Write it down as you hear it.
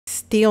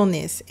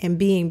stillness and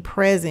being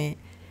present,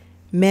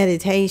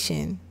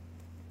 meditation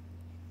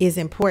is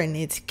important.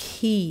 It's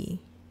key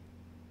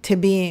to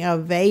being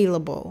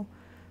available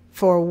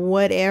for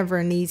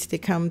whatever needs to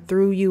come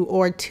through you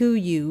or to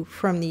you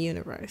from the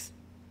universe.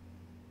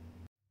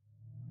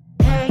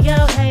 Hey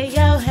yo, hey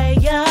yo, hey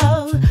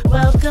yo,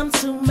 welcome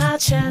to my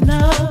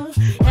channel.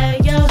 Hey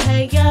yo,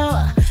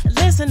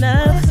 listen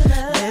up,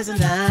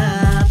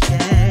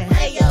 yeah.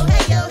 Hey yo,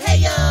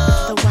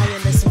 the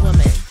wireless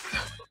woman.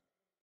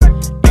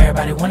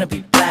 Everybody wanna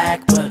be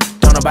black, but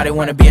don't nobody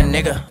wanna be a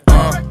nigga.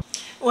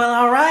 Well,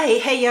 all right.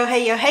 Hey yo.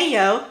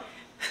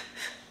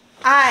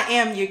 I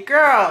am your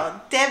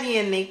girl,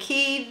 Devian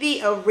Nikei,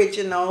 the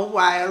original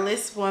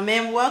wireless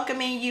woman,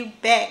 welcoming you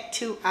back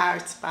to our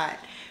spot.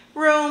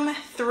 Room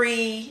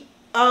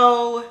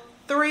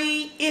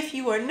 303. If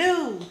you are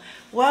new,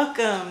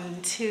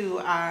 welcome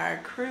to our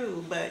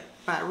crew. But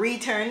my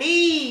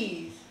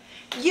returnees,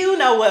 you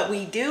know what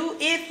we do.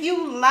 If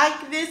you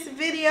like this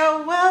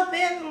video, well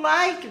then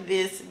like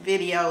this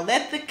video.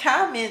 Let the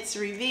comments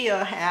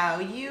reveal how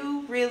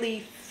you really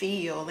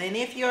feel. And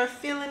if you're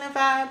feeling a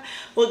vibe,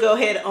 we'll go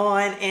ahead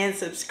on and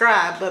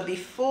subscribe. But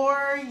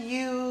before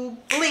you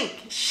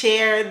blink,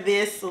 share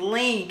this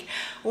link.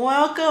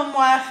 Welcome,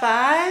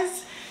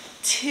 Wi-Fi's,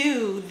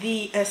 to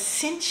the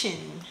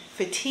Ascension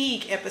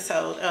fatigue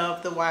episode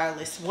of the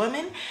Wireless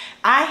Woman.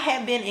 I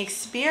have been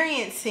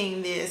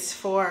experiencing this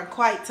for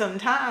quite some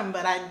time,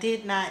 but I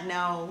did not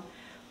know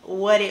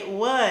what it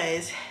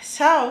was.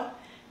 So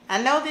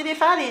I know that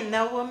if I didn't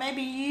know, well,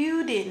 maybe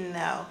you didn't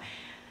know.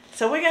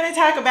 So we're going to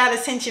talk about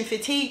Ascension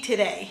fatigue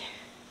today.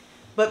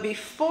 But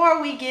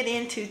before we get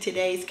into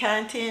today's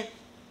content,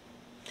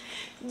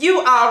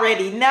 you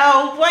already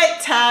know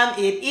what time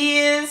it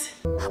is.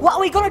 What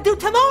are we going to do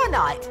tomorrow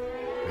night?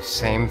 The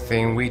same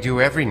thing we do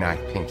every night,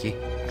 Pinky.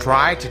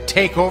 Try to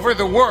take over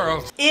the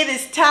world. It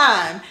is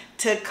time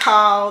to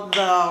call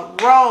the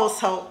roll.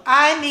 So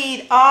I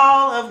need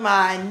all of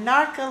my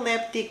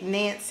narcoleptic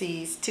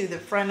Nancys to the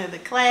front of the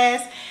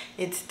class.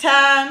 It's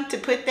time to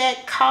put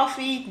that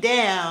coffee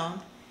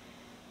down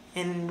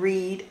and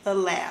read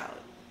aloud.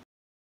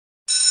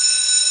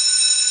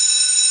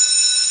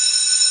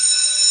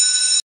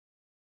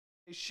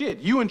 Shit,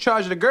 you in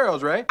charge of the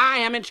girls, right? I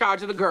am in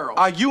charge of the girls.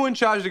 Are you in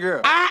charge of the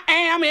girls? I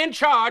am in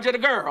charge of the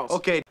girls.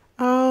 Okay.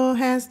 Oh,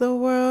 has the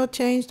world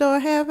changed or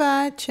have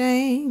I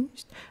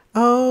changed?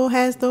 Oh,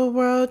 has the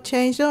world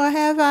changed or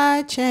have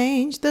I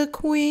changed? The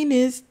queen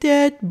is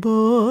dead,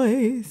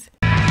 boys.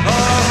 Oh,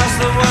 has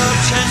the world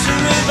changed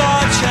or have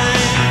I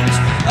changed?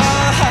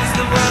 Oh, has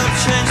the world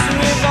changed or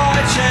have I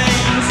changed?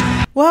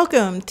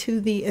 Welcome to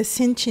the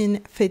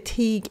Ascension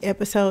fatigue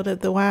episode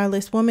of The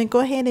Wireless Woman. Go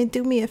ahead and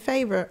do me a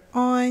favor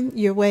on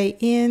your way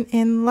in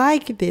and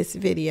like this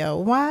video.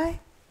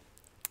 Why?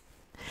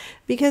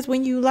 Because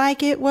when you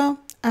like it, well,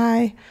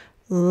 I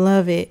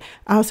love it.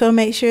 Also,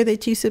 make sure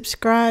that you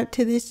subscribe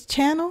to this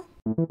channel.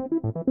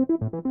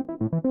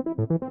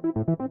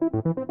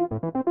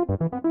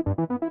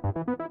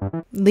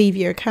 Leave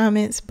your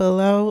comments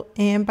below,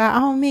 and by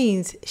all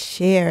means,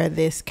 share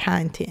this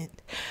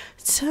content.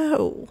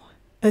 So,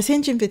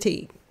 Ascension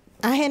fatigue.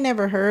 I had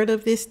never heard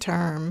of this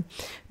term,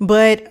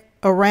 but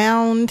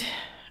around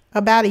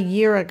about a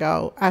year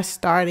ago, I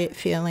started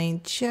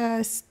feeling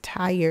just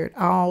tired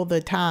all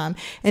the time.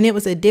 And it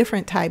was a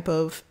different type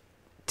of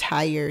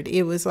tired.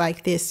 It was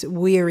like this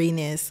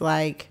weariness.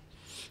 Like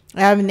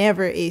I've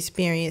never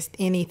experienced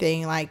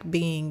anything like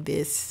being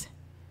this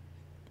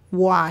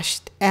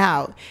washed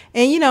out.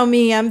 And you know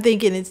me, I'm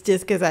thinking it's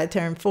just because I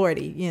turned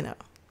 40, you know.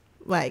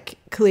 Like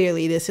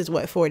clearly this is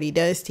what 40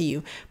 does to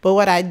you. But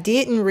what I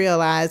didn't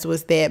realize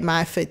was that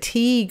my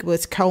fatigue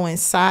was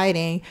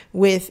coinciding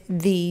with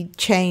the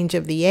change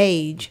of the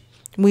age.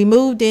 We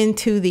moved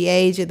into the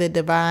age of the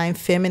divine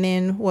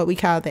feminine, what we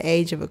call the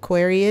age of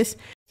Aquarius.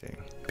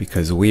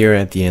 Because we are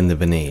at the end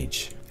of an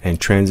age and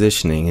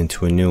transitioning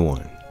into a new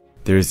one.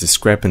 There is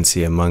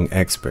discrepancy among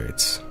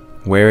experts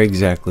where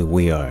exactly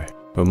we are,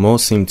 but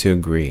most seem to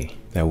agree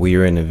that we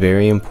are in a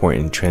very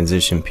important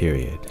transition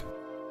period.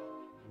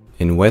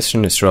 In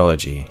Western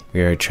astrology,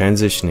 we are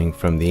transitioning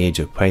from the age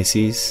of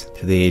Pisces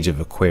to the age of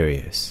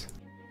Aquarius.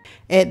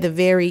 At the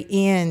very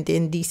end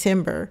in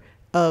December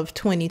of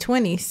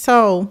 2020.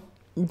 So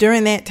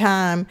during that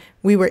time,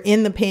 we were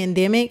in the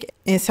pandemic.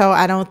 And so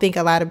I don't think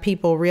a lot of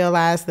people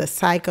realize the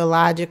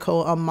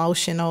psychological,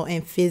 emotional,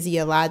 and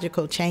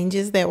physiological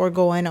changes that were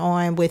going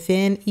on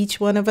within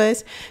each one of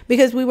us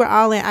because we were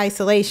all in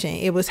isolation.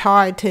 It was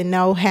hard to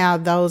know how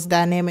those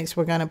dynamics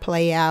were going to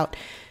play out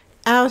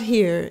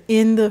here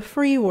in the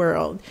free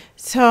world.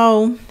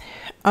 So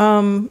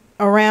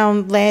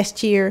around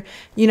last year,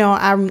 you know,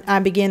 I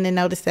began to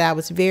notice that I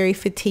was very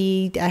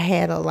fatigued. I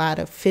had a lot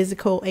of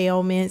physical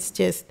ailments,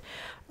 just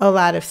a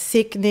lot of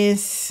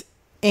sickness,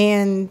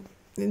 and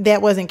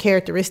that wasn't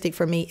characteristic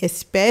for me,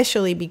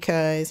 especially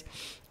because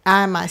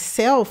I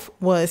myself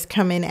was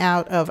coming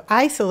out of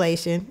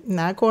isolation,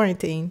 not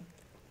quarantine,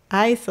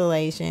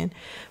 isolation,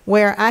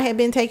 where I had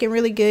been taking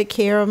really good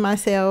care of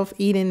myself,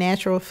 eating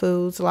natural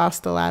foods,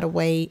 lost a lot of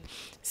weight,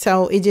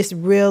 So it just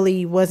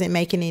really wasn't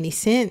making any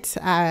sense.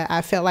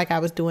 I felt like I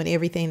was doing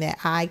everything that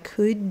I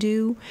could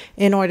do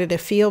in order to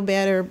feel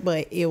better,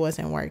 but it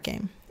wasn't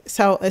working.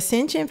 So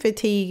ascension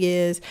fatigue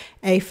is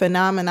a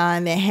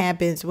phenomenon that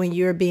happens when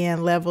you're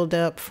being leveled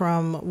up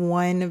from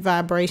one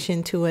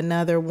vibration to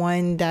another,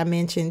 one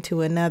dimension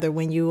to another,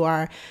 when you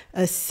are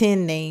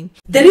ascending.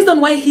 The reason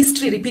why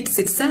history repeats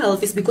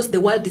itself is because the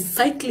world is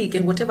cyclic,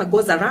 and whatever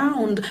goes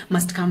around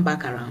must come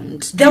back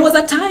around. There was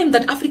a time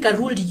that Africa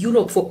ruled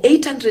Europe for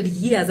 800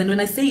 years, and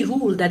when I say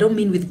ruled, I don't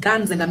mean with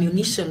guns and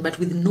ammunition, but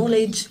with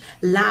knowledge,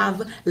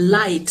 love,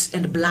 light,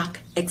 and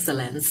black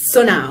excellence.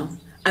 So now,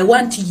 I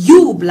want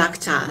you, black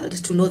child,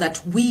 to know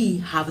that we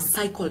have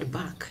cycled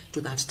back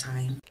to that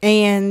time.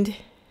 And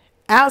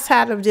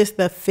outside of just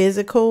the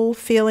physical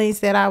feelings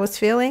that I was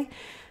feeling,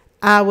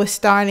 I was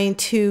starting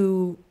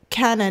to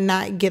kind of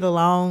not get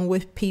along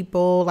with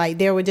people. Like,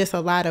 there were just a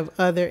lot of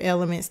other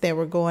elements that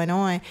were going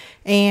on.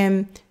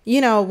 And,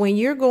 you know, when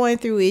you're going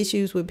through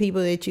issues with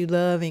people that you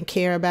love and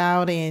care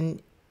about,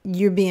 and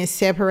you're being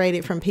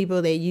separated from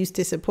people that used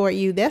to support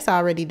you, that's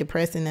already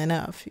depressing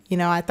enough. You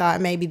know, I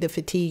thought maybe the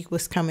fatigue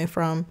was coming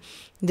from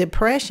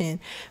depression,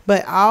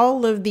 but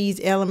all of these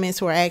elements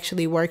were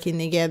actually working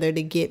together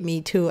to get me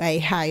to a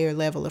higher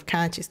level of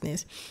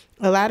consciousness.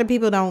 A lot of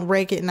people don't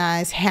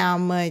recognize how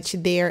much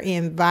their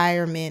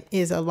environment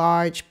is a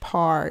large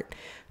part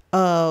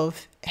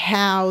of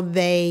how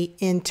they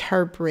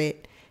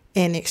interpret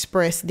and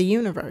express the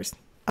universe.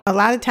 A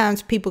lot of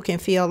times people can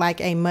feel like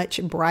a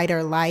much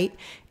brighter light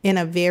in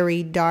a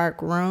very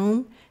dark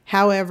room.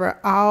 However,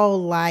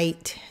 all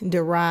light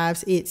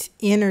derives its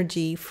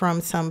energy from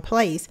some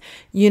place.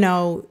 You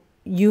know,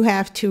 you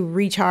have to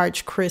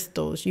recharge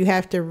crystals. You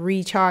have to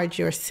recharge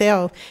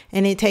yourself.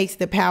 And it takes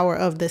the power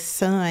of the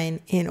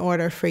sun in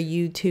order for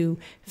you to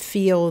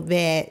feel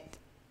that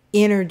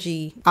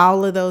energy.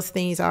 All of those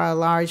things are a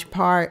large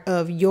part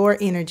of your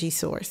energy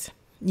source.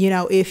 You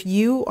know, if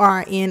you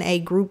are in a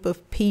group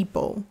of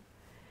people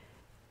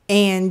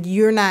and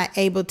you're not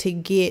able to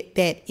get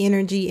that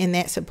energy and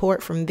that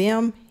support from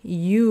them,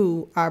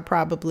 you are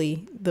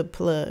probably the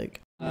plug.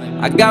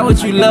 I got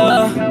what you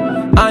love.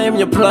 I am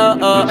your plug.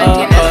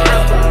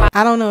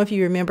 I don't know if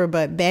you remember,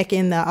 but back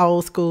in the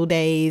old school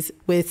days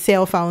when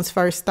cell phones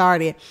first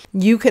started,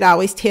 you could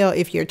always tell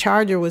if your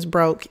charger was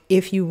broke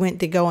if you went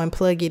to go and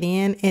plug it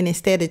in, and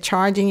instead of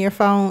charging your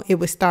phone, it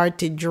would start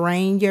to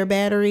drain your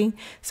battery.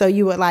 So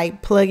you would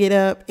like plug it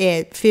up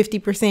at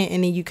 50%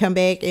 and then you come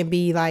back and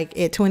be like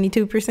at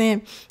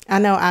 22%. I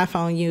know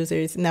iPhone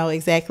users know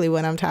exactly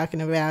what I'm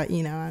talking about.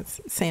 You know, it's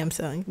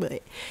Samsung,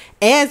 but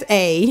as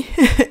a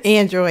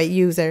Android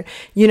user,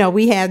 you know,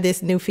 we have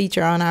this new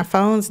feature on our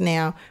phones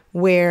now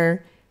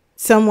where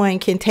someone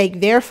can take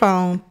their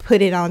phone,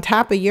 put it on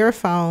top of your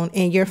phone,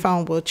 and your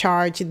phone will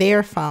charge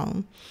their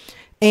phone.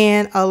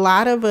 And a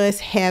lot of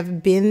us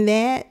have been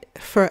that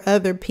for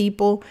other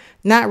people,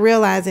 not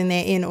realizing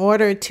that in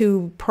order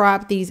to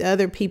prop these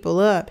other people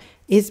up,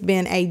 it's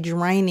been a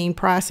draining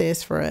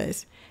process for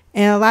us.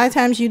 And a lot of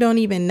times you don't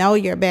even know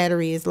your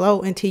battery is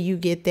low until you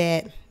get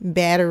that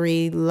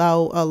battery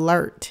low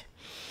alert.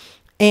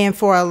 And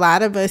for a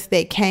lot of us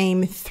that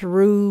came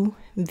through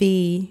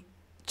the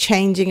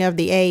changing of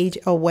the age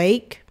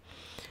awake,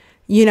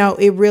 you know,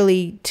 it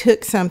really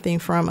took something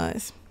from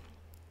us.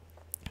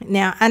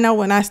 Now, I know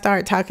when I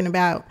start talking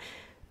about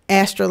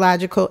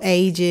astrological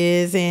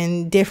ages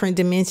and different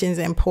dimensions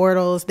and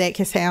portals, that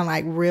can sound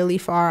like really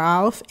far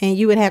off, and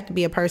you would have to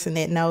be a person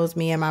that knows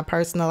me in my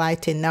personal life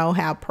to know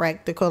how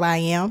practical I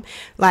am.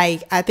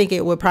 Like, I think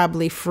it would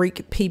probably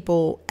freak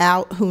people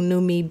out who knew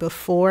me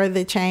before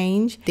the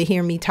change to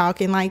hear me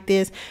talking like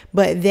this,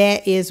 but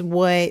that is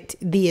what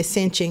the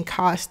ascension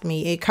cost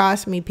me. It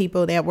cost me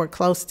people that were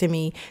close to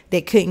me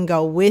that couldn't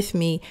go with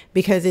me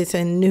because it's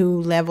a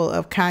new level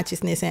of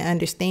consciousness and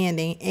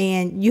understanding.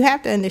 And you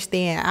have to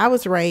understand, I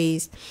was raised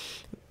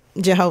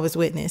Jehovah's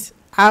Witness.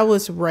 I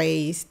was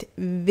raised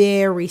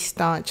very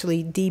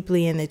staunchly,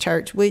 deeply in the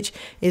church, which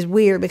is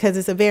weird because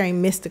it's a very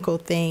mystical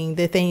thing,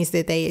 the things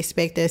that they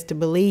expect us to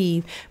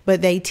believe,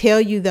 but they tell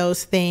you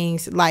those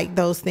things like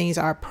those things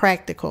are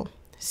practical.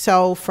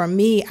 So for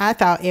me, I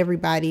thought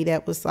everybody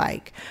that was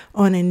like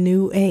on a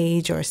new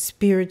age or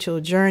spiritual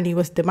journey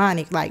was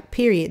demonic, like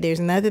period. There's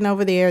nothing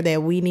over there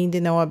that we need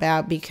to know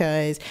about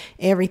because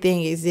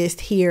everything exists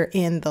here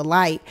in the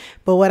light.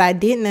 But what I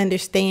didn't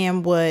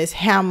understand was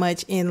how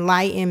much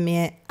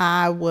enlightenment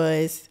I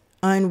was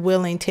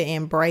unwilling to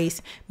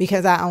embrace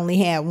because I only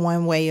had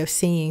one way of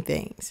seeing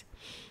things.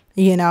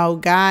 You know,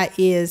 God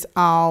is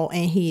all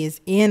and he is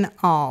in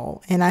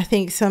all. And I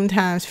think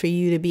sometimes for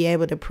you to be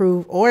able to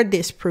prove or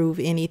disprove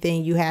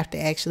anything, you have to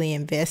actually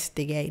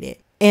investigate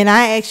it. And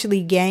I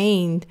actually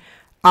gained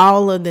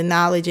all of the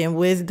knowledge and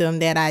wisdom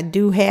that I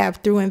do have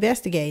through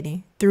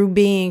investigating, through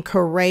being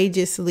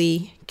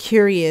courageously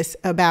curious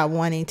about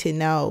wanting to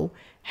know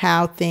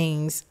how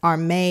things are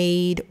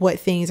made, what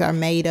things are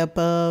made up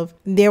of.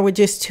 There were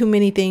just too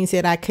many things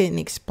that I couldn't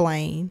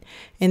explain.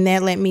 And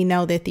that let me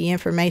know that the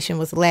information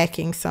was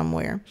lacking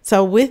somewhere.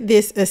 So with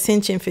this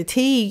ascension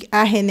fatigue,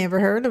 I had never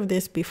heard of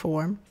this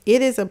before.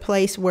 It is a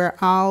place where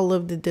all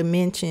of the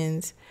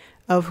dimensions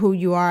of who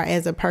you are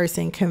as a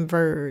person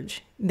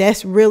converge.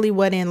 That's really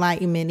what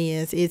enlightenment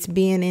is. It's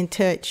being in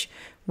touch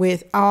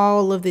with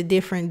all of the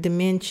different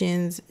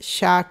dimensions,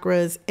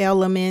 chakras,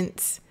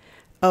 elements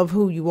of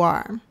who you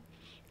are.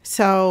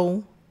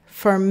 So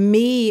for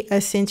me,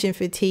 ascension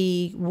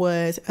fatigue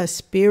was a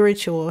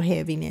spiritual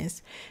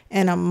heaviness,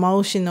 an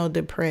emotional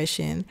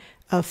depression,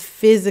 a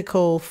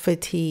physical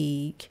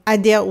fatigue. I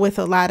dealt with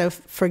a lot of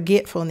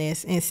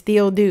forgetfulness and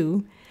still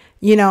do.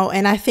 You know,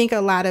 and I think a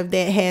lot of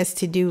that has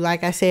to do,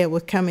 like I said,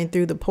 with coming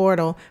through the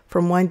portal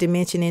from one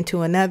dimension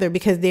into another,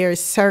 because there are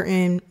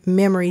certain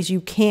memories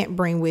you can't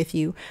bring with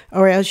you,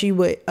 or else you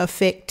would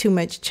affect too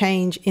much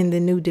change in the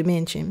new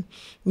dimension.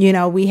 You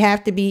know, we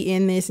have to be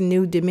in this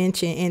new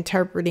dimension,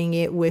 interpreting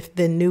it with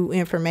the new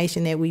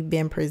information that we've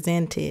been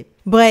presented.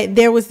 But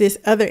there was this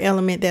other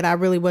element that I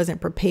really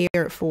wasn't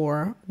prepared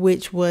for,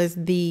 which was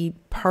the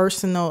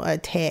personal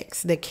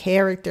attacks, the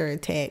character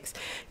attacks.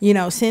 You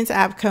know, since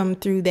I've come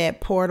through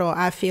that portal,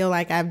 I feel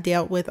like I've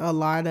dealt with a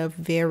lot of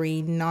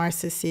very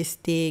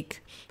narcissistic,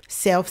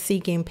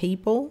 self-seeking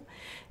people.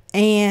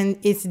 And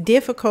it's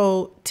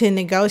difficult to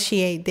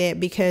negotiate that,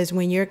 because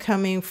when you're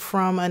coming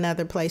from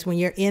another place, when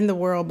you're in the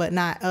world but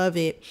not of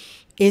it,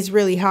 it's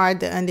really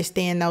hard to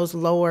understand those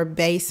lower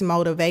base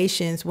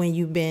motivations when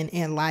you've been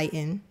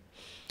enlightened.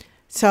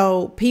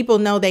 So people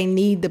know they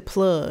need the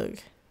plug,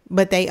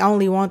 but they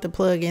only want the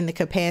plug in the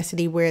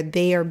capacity where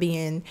they are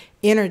being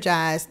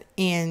energized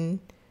and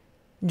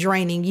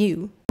draining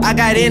you. I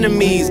got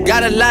enemies,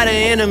 got a lot of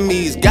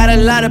enemies, got a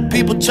lot of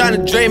people trying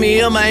to drain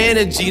me of my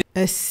energy.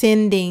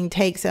 Ascending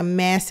takes a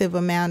massive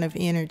amount of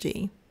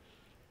energy,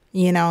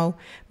 you know,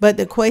 but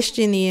the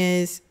question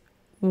is,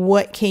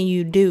 what can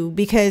you do?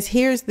 Because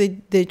here's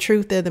the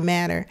truth of the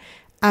matter.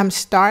 I'm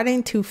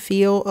starting to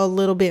feel a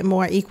little bit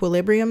more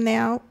equilibrium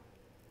now.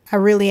 I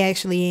really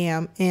actually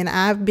am. And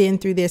I've been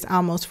through this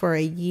almost for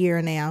a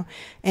year now.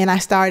 And I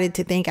started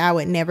to think I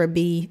would never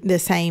be the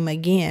same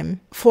again.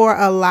 For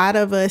a lot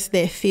of us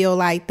that feel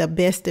like the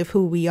best of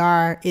who we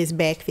are is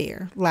back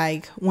there.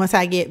 Like once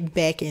I get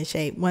back in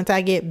shape, once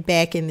I get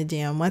back in the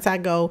gym, once I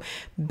go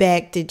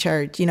back to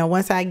church, you know,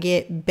 once I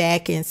get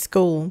back in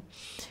school,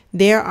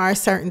 there are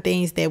certain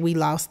things that we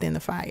lost in the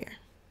fire.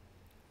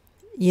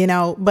 You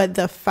know, but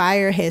the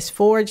fire has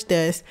forged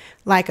us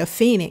like a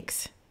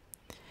phoenix.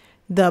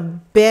 The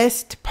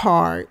best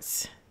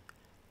parts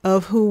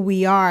of who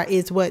we are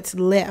is what's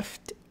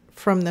left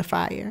from the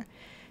fire.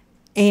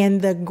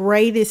 And the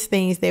greatest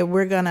things that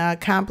we're going to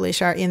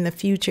accomplish are in the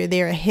future.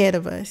 They're ahead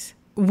of us.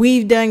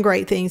 We've done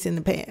great things in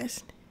the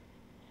past,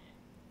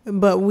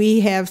 but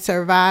we have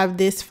survived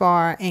this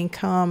far and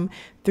come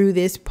through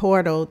this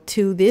portal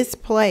to this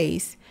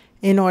place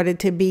in order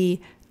to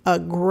be a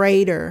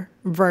greater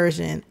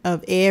version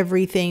of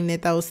everything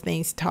that those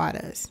things taught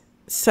us.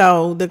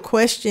 So the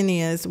question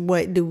is,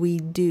 what do we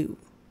do?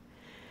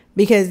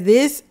 Because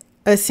this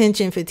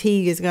ascension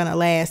fatigue is going to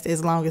last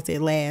as long as it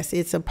lasts.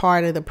 It's a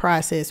part of the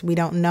process. We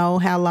don't know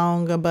how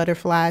long a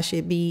butterfly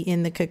should be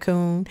in the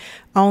cocoon.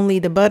 Only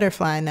the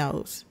butterfly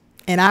knows.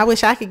 And I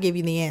wish I could give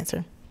you the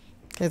answer,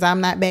 because I'm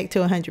not back to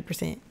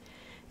 100%.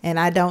 And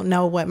I don't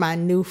know what my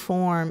new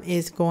form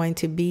is going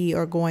to be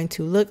or going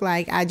to look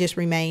like. I just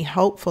remain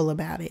hopeful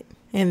about it.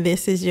 And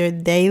this is your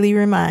daily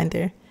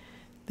reminder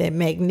that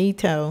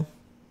Magneto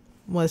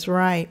was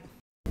right.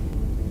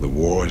 The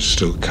war is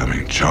still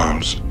coming,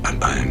 Charles,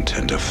 and I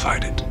intend to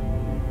fight it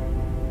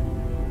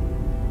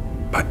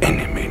by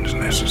any means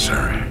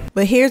necessary.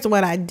 But here's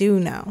what I do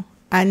know.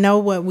 I know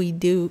what we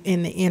do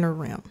in the inner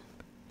realm,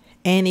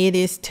 and it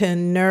is to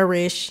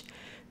nourish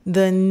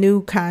the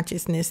new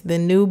consciousness, the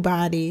new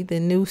body, the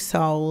new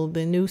soul,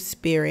 the new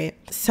spirit.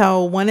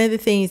 So one of the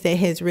things that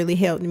has really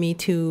helped me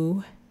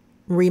to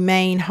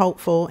remain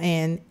hopeful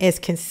and as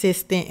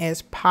consistent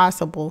as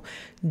possible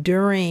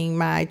during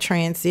my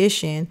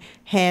transition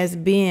has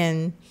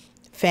been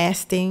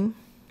fasting.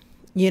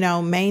 You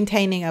know,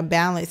 maintaining a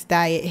balanced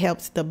diet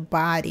helps the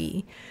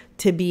body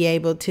to be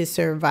able to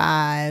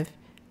survive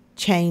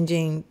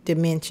changing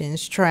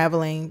dimensions,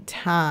 traveling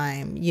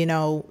time. You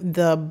know,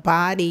 the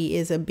body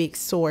is a big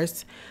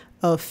source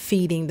of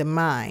feeding the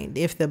mind.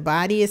 If the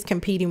body is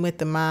competing with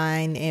the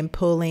mind and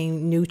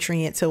pulling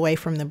nutrients away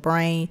from the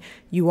brain,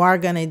 you are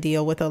going to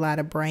deal with a lot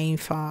of brain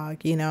fog,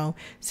 you know.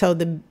 So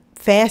the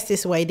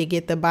fastest way to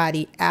get the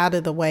body out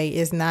of the way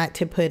is not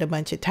to put a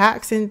bunch of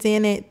toxins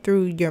in it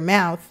through your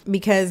mouth,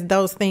 because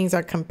those things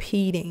are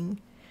competing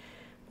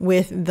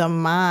with the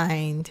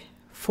mind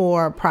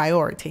for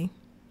priority,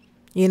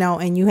 you know,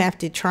 and you have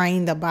to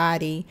train the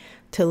body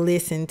to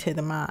listen to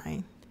the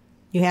mind.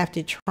 You have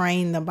to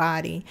train the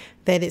body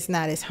that it's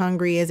not as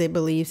hungry as it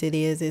believes it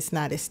is. It's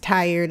not as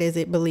tired as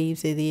it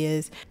believes it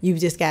is. You've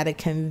just got to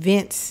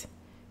convince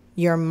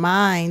your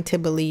mind to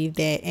believe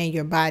that and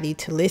your body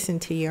to listen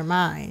to your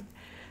mind.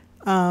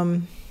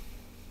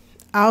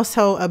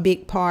 Also, a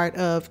big part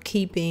of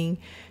keeping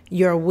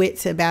your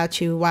wits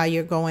about you while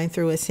you're going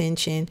through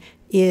ascension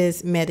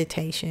is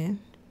meditation,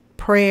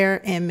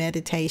 prayer and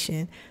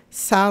meditation,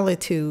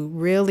 solitude,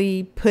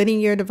 really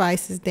putting your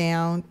devices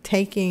down,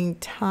 taking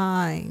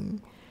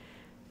time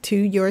to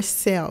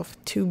yourself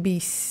to be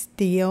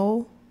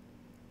still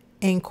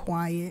and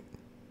quiet,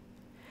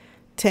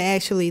 to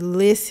actually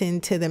listen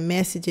to the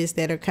messages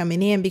that are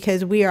coming in,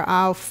 because we are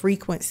all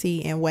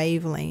frequency and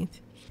wavelength.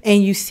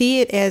 And you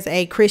see it as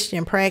a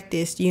Christian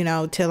practice, you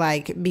know, to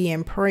like be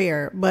in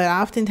prayer. But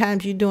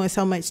oftentimes you're doing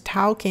so much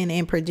talking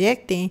and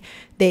projecting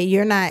that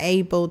you're not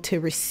able to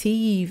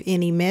receive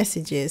any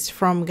messages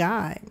from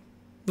God.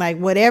 Like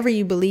whatever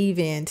you believe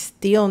in,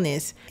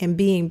 stillness and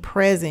being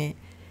present,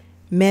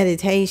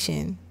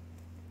 meditation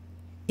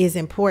is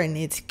important.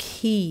 It's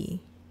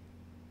key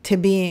to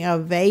being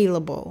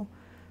available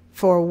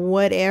for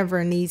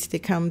whatever needs to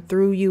come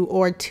through you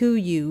or to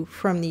you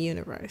from the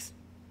universe.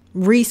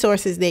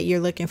 Resources that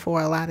you're looking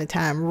for a lot of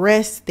time,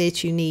 rest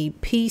that you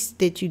need, peace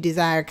that you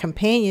desire,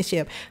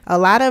 companionship. A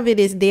lot of it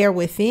is there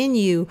within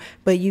you,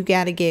 but you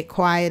got to get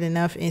quiet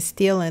enough and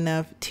still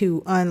enough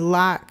to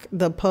unlock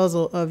the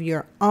puzzle of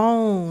your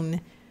own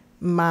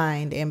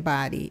mind and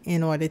body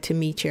in order to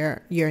meet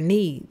your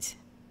needs.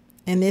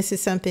 And this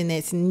is something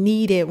that's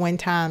needed when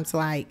times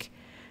like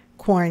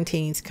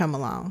quarantines come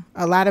along.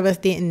 A lot of us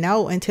didn't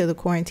know until the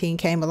quarantine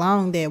came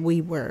along that we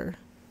were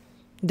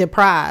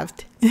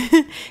deprived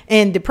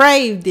and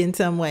depraved in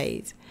some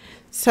ways.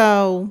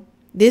 So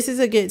this is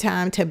a good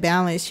time to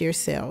balance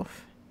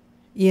yourself,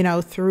 you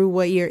know, through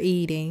what you're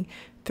eating,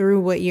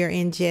 through what you're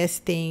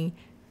ingesting,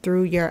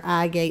 through your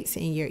eye gates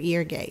and your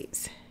ear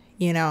gates,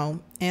 you know.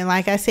 And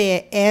like I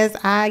said, as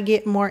I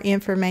get more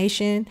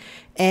information,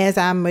 as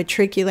I'm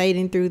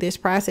matriculating through this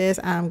process,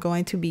 I'm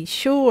going to be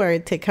sure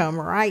to come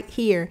right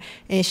here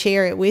and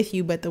share it with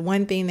you. But the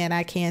one thing that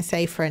I can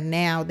say for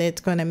now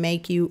that's going to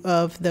make you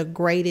of the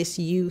greatest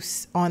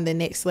use on the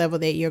next level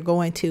that you're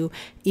going to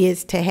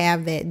is to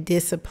have that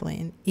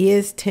discipline,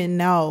 is to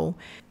know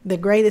the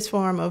greatest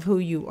form of who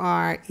you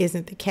are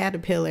isn't the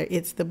caterpillar,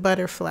 it's the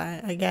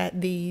butterfly. I got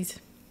these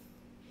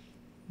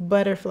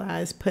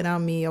butterflies put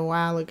on me a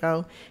while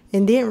ago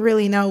and didn't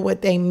really know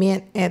what they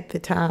meant at the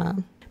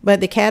time. But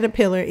the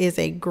caterpillar is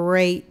a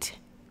great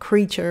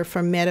creature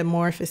for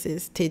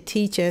metamorphosis, to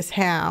teach us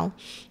how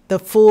the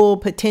full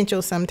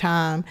potential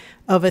sometime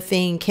of a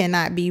thing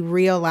cannot be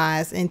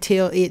realized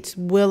until it's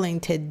willing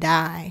to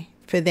die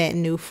for that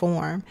new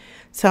form.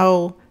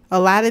 So a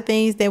lot of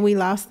things that we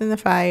lost in the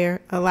fire,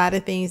 a lot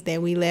of things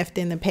that we left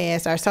in the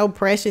past are so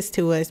precious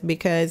to us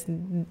because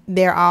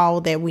they're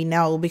all that we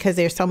know, because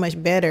they're so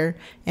much better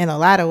in a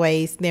lot of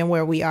ways than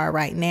where we are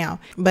right now.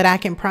 But I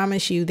can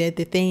promise you that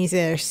the things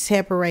that are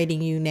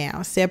separating you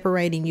now,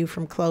 separating you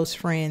from close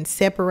friends,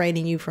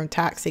 separating you from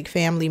toxic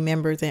family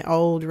members and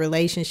old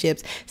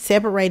relationships,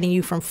 separating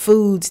you from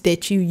foods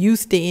that you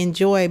used to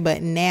enjoy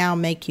but now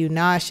make you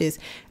nauseous,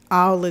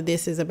 all of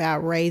this is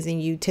about raising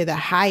you to the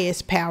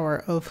highest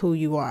power of who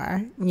you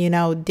are. You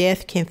know,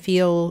 death can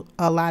feel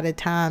a lot of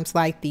times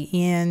like the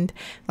end,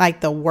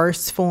 like the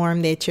worst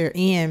form that you're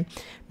in.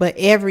 But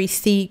every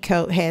seed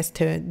coat has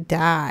to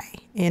die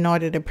in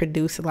order to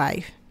produce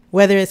life.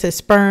 Whether it's a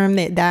sperm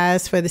that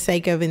dies for the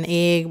sake of an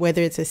egg,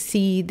 whether it's a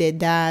seed that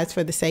dies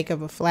for the sake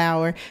of a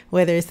flower,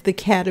 whether it's the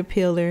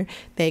caterpillar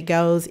that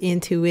goes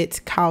into its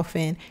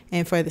coffin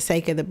and for the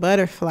sake of the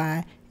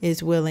butterfly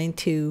is willing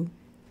to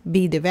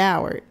be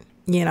devoured.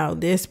 You know,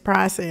 this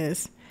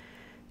process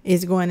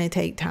is going to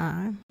take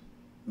time.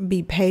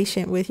 Be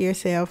patient with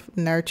yourself,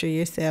 nurture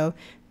yourself,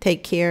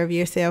 take care of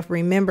yourself.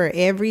 Remember,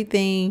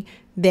 everything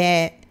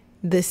that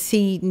the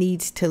seed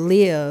needs to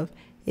live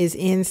is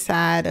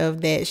inside of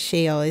that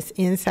shell. It's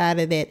inside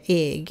of that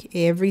egg.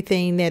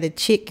 Everything that a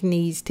chick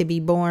needs to be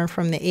born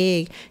from the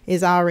egg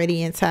is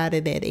already inside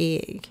of that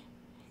egg.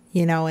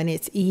 You know, and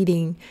it's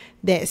eating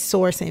that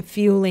source and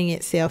fueling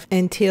itself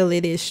until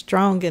it is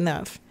strong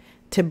enough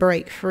to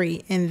break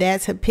free. And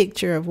that's a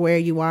picture of where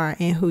you are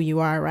and who you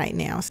are right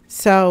now.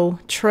 So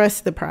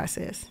trust the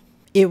process.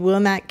 It will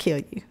not kill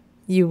you.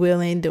 You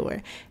will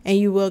endure, and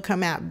you will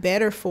come out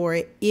better for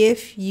it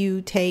if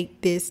you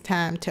take this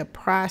time to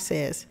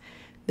process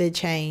the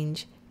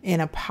change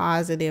in a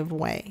positive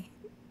way.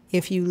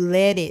 If you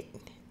let it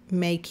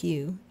make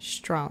you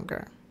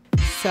stronger.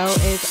 So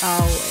as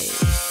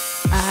always,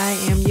 I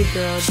am your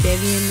girl,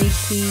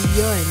 DEVIAN,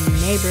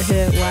 your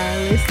neighborhood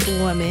wireless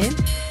woman.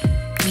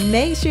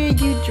 Make sure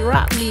you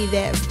drop me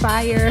that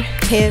fire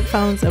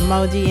headphones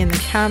emoji in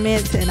the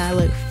comments, and I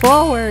look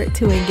forward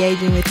to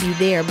engaging with you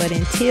there. But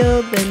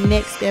until the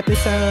next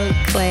episode,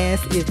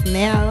 class is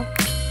now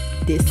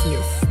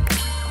dismissed.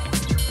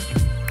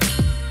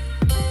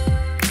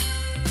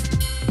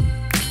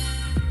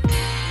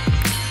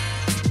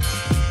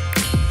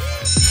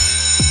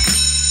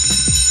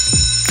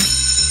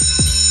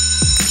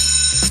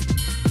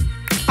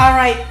 All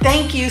right,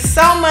 thank you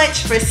so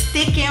much for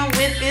sticking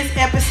with this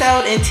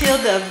episode until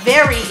the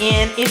very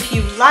end. If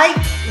you like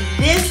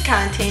this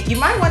content, you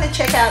might want to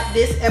check out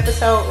this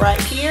episode right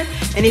here.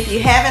 And if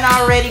you haven't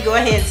already, go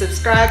ahead and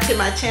subscribe to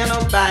my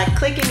channel by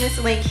clicking this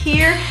link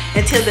here.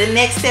 Until the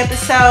next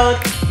episode,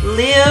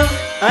 live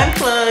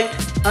unplugged,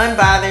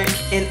 unbothered,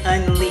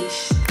 and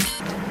unleashed.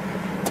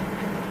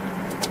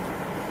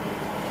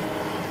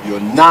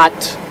 You're not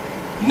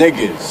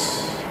niggas.